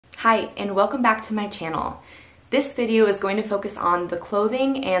Hi, and welcome back to my channel. This video is going to focus on the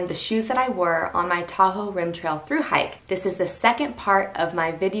clothing and the shoes that I wore on my Tahoe Rim Trail thru hike. This is the second part of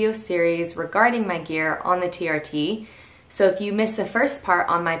my video series regarding my gear on the TRT. So if you missed the first part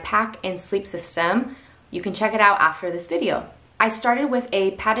on my pack and sleep system, you can check it out after this video. I started with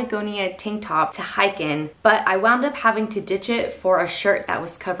a Patagonia tank top to hike in, but I wound up having to ditch it for a shirt that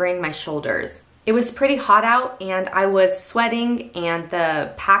was covering my shoulders. It was pretty hot out and I was sweating and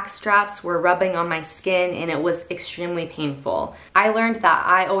the pack straps were rubbing on my skin and it was extremely painful. I learned that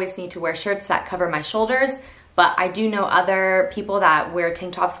I always need to wear shirts that cover my shoulders, but I do know other people that wear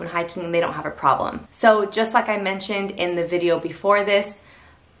tank tops when hiking and they don't have a problem. So just like I mentioned in the video before this,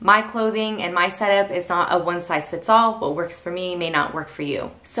 my clothing and my setup is not a one size fits all. What works for me may not work for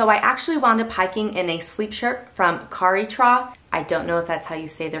you. So I actually wound up hiking in a sleep shirt from Karitra. I don't know if that's how you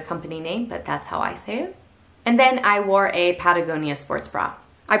say their company name, but that's how I say it. And then I wore a Patagonia sports bra.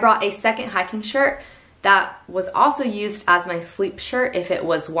 I brought a second hiking shirt that was also used as my sleep shirt if it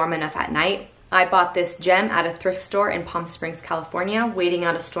was warm enough at night. I bought this gem at a thrift store in Palm Springs, California, waiting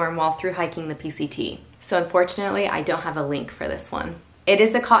out a storm while through hiking the PCT. So unfortunately, I don't have a link for this one. It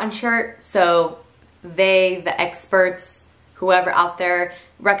is a cotton shirt, so the experts, whoever out there,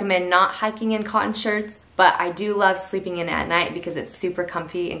 recommend not hiking in cotton shirts, but I do love sleeping in it at night because it's super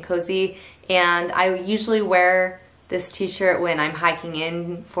comfy and cozy, and I usually wear this t-shirt when I'm hiking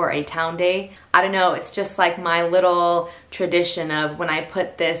in for a town day. I don't know, it's just like my little tradition of when I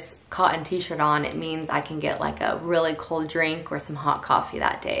put this cotton t-shirt on, it means I can get like a really cold drink or some hot coffee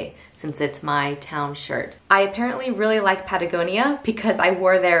that day since it's my town shirt. I apparently really like Patagonia because I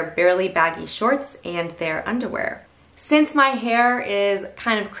wore their barely baggy shorts and their underwear. Since my hair is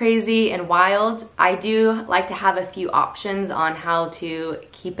kind of crazy and wild, I do like to have a few options on how to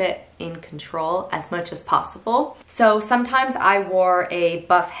keep it in control as much as possible. So sometimes I wore a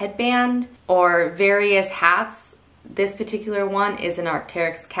buff headband or various hats. This particular one is an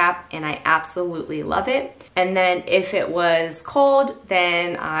Arc'teryx cap and I absolutely love it. And then if it was cold,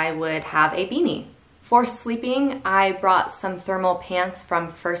 then I would have a beanie. For sleeping, I brought some thermal pants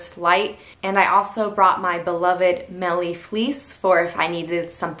from First Light, and I also brought my beloved Melly Fleece for if I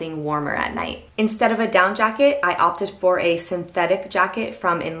needed something warmer at night. Instead of a down jacket, I opted for a synthetic jacket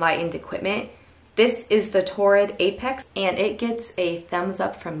from Enlightened Equipment. This is the Torrid Apex, and it gets a thumbs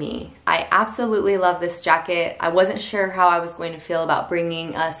up from me. I absolutely love this jacket. I wasn't sure how I was going to feel about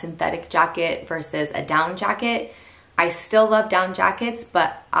bringing a synthetic jacket versus a down jacket. I still love down jackets,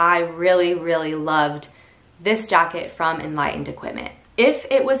 but I really, really loved this jacket from Enlightened Equipment. If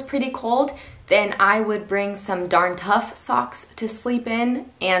it was pretty cold, then I would bring some Darn Tough socks to sleep in,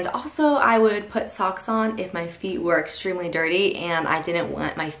 and also I would put socks on if my feet were extremely dirty and I didn't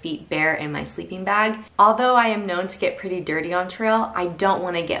want my feet bare in my sleeping bag. Although I am known to get pretty dirty on trail, I don't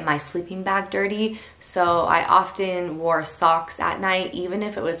want to get my sleeping bag dirty, so I often wore socks at night even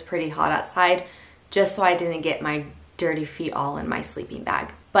if it was pretty hot outside, just so I didn't get my dirty feet all in my sleeping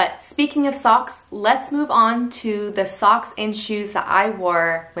bag. But speaking of socks, let's move on to the socks and shoes that I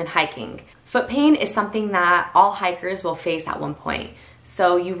wore when hiking. Foot pain is something that all hikers will face at one point.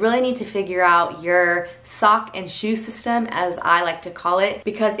 So you really need to figure out your sock and shoe system, as I like to call it,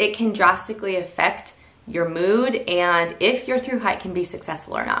 because it can drastically affect your mood and if your thru hike can be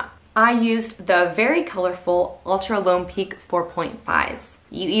successful or not. I used the very colorful Ultra Lone Peak 4.5s.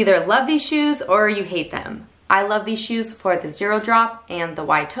 You either love these shoes or you hate them. I love these shoes for the zero drop and the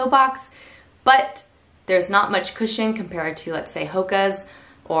wide toe box, but there's not much cushion compared to, let's say, Hoka's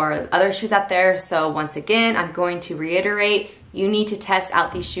or other shoes out there. So once again, I'm going to reiterate, you need to test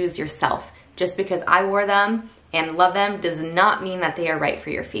out these shoes yourself. Just because I wore them and love them does not mean that they are right for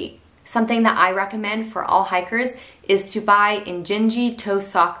your feet. Something that I recommend for all hikers is to buy Injinji toe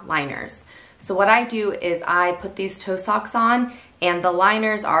sock liners. So what I do is I put these toe socks on and the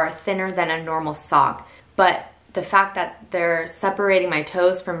liners are thinner than a normal sock. But the fact that they're separating my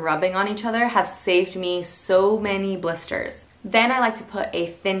toes from rubbing on each other have saved me so many blisters. Then I like to put a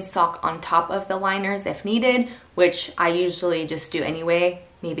thin sock on top of the liners if needed, which I usually just do anyway,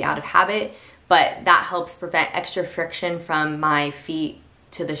 maybe out of habit, but that helps prevent extra friction from my feet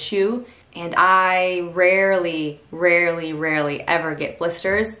to the shoe. And I rarely ever get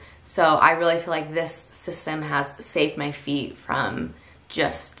blisters, so I really feel like this system has saved my feet from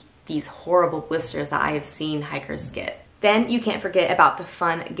just these horrible blisters that I have seen hikers get. Then you can't forget about the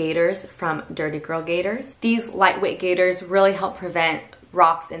fun gaiters from Dirty Girl Gaiters. These lightweight gaiters really help prevent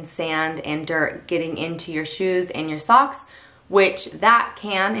rocks and sand and dirt getting into your shoes and your socks, which that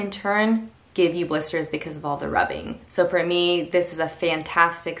can in turn give you blisters because of all the rubbing. So for me, this is a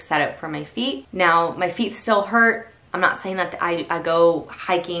fantastic setup for my feet. Now, my feet still hurt I'm not saying that I go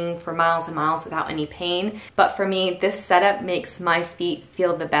hiking for miles and miles without any pain, but for me, this setup makes my feet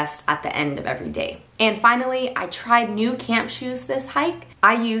feel the best at the end of every day. And finally, I tried new camp shoes this hike.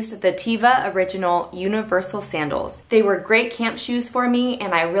 I used the Teva Original Universal Sandals. They were great camp shoes for me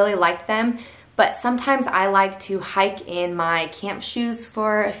and I really liked them, but sometimes I like to hike in my camp shoes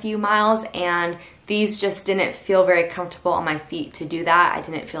for a few miles and these just didn't feel very comfortable on my feet to do that. I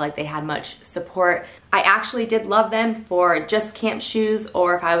didn't feel like they had much support. I actually did love them for just camp shoes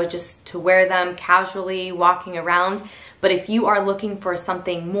or if I was just to wear them casually walking around. But if you are looking for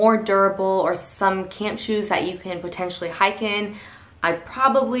something more durable or some camp shoes that you can potentially hike in, I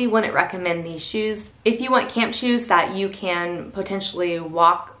probably wouldn't recommend these shoes. If you want camp shoes that you can potentially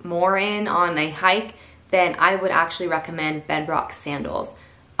walk more in on a hike, then I would actually recommend Bedrock sandals.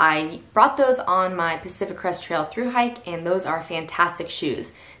 I brought those on my Pacific Crest Trail thru hike and those are fantastic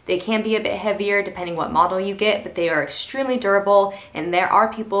shoes. They can be a bit heavier depending what model you get, but they are extremely durable and there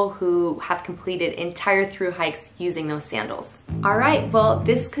are people who have completed entire thru hikes using those sandals. All right, well,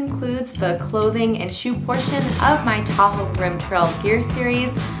 this concludes the clothing and shoe portion of my Tahoe Rim Trail gear series.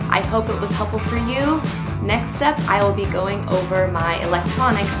 I hope it was helpful for you. Next up, I will be going over my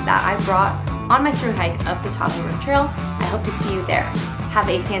electronics that I brought on my thru hike of the Tahoe Rim Trail. I hope to see you there. Have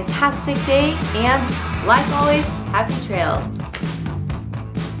a fantastic day and, like always, happy trails.